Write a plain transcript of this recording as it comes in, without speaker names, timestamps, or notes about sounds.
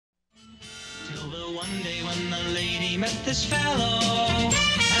Well, one day when the lady met this fellow,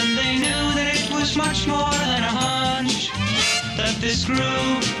 and they knew that it was much more than a hunch, that this group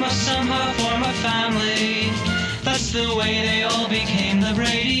must somehow form a family. That's the way they all became the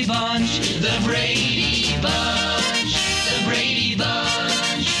Brady Bunch. The Brady Bunch. The Brady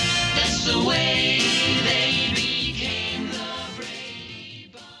Bunch. That's the way they became the Brady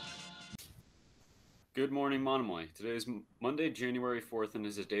Bunch. Good morning, Monomoy. Today is Monday, January 4th, and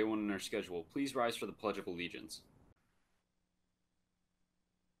is day one in our schedule. Please rise for the Pledge of Allegiance.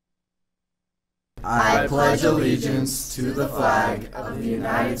 I pledge allegiance to the flag of the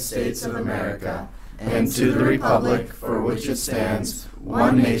United States of America and to the republic for which it stands,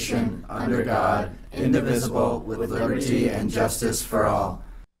 one nation, under God, indivisible, with liberty and justice for all.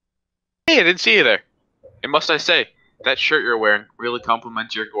 Hey, I didn't see you there. And must I say, that shirt you're wearing really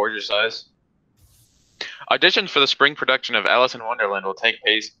compliments your gorgeous eyes. Auditions for the spring production of Alice in Wonderland will take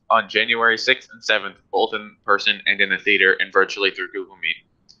place on January 6th and 7th, both in person and in a theater and virtually through Google Meet.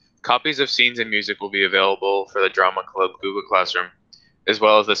 Copies of scenes and music will be available for the Drama Club Google Classroom, as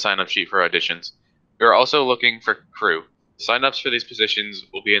well as the sign-up sheet for auditions. We are also looking for crew. Sign-ups for these positions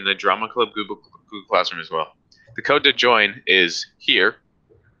will be in the Drama Club Google Classroom as well. The code to join is here.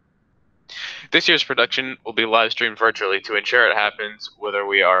 This year's production will be live streamed virtually to ensure it happens whether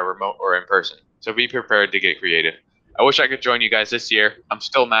we are remote or in person, so be prepared to get creative. I wish I could join you guys this year. I'm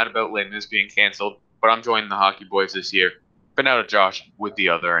still mad about Les Mis being canceled, but I'm joining the Hockey Boys this year. But now to Josh with the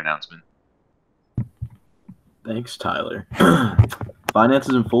other announcement. Thanks, Tyler.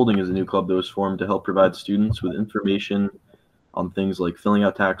 Finances Unfolding is a new club that was formed to help provide students with information on things like filling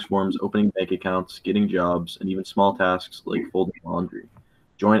out tax forms, opening bank accounts, getting jobs, and even small tasks like folding laundry.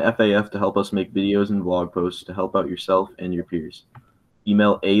 Join FAF to help us make videos and blog posts to help out yourself and your peers.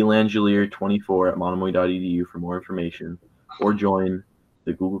 Email alangelier24@monomoy.edu for more information, or join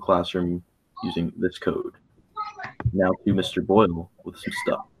the Google Classroom using this code. Now to Mr. Boyle with some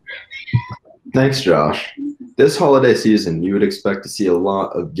stuff. Thanks, Josh. This holiday season, you would expect to see a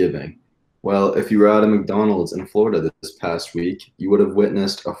lot of giving. Well, if you were at a McDonald's in Florida this past week, you would have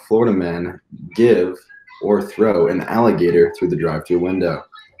witnessed a Florida man give or throw an alligator through the drive-thru window.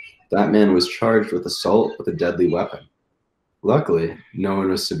 That man was charged with assault with a deadly weapon. Luckily, no one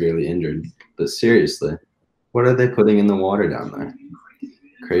was severely injured. But seriously, what are they putting in the water down there?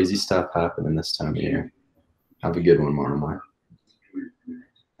 Crazy stuff happening this time of year. Have a good one, Monomoy.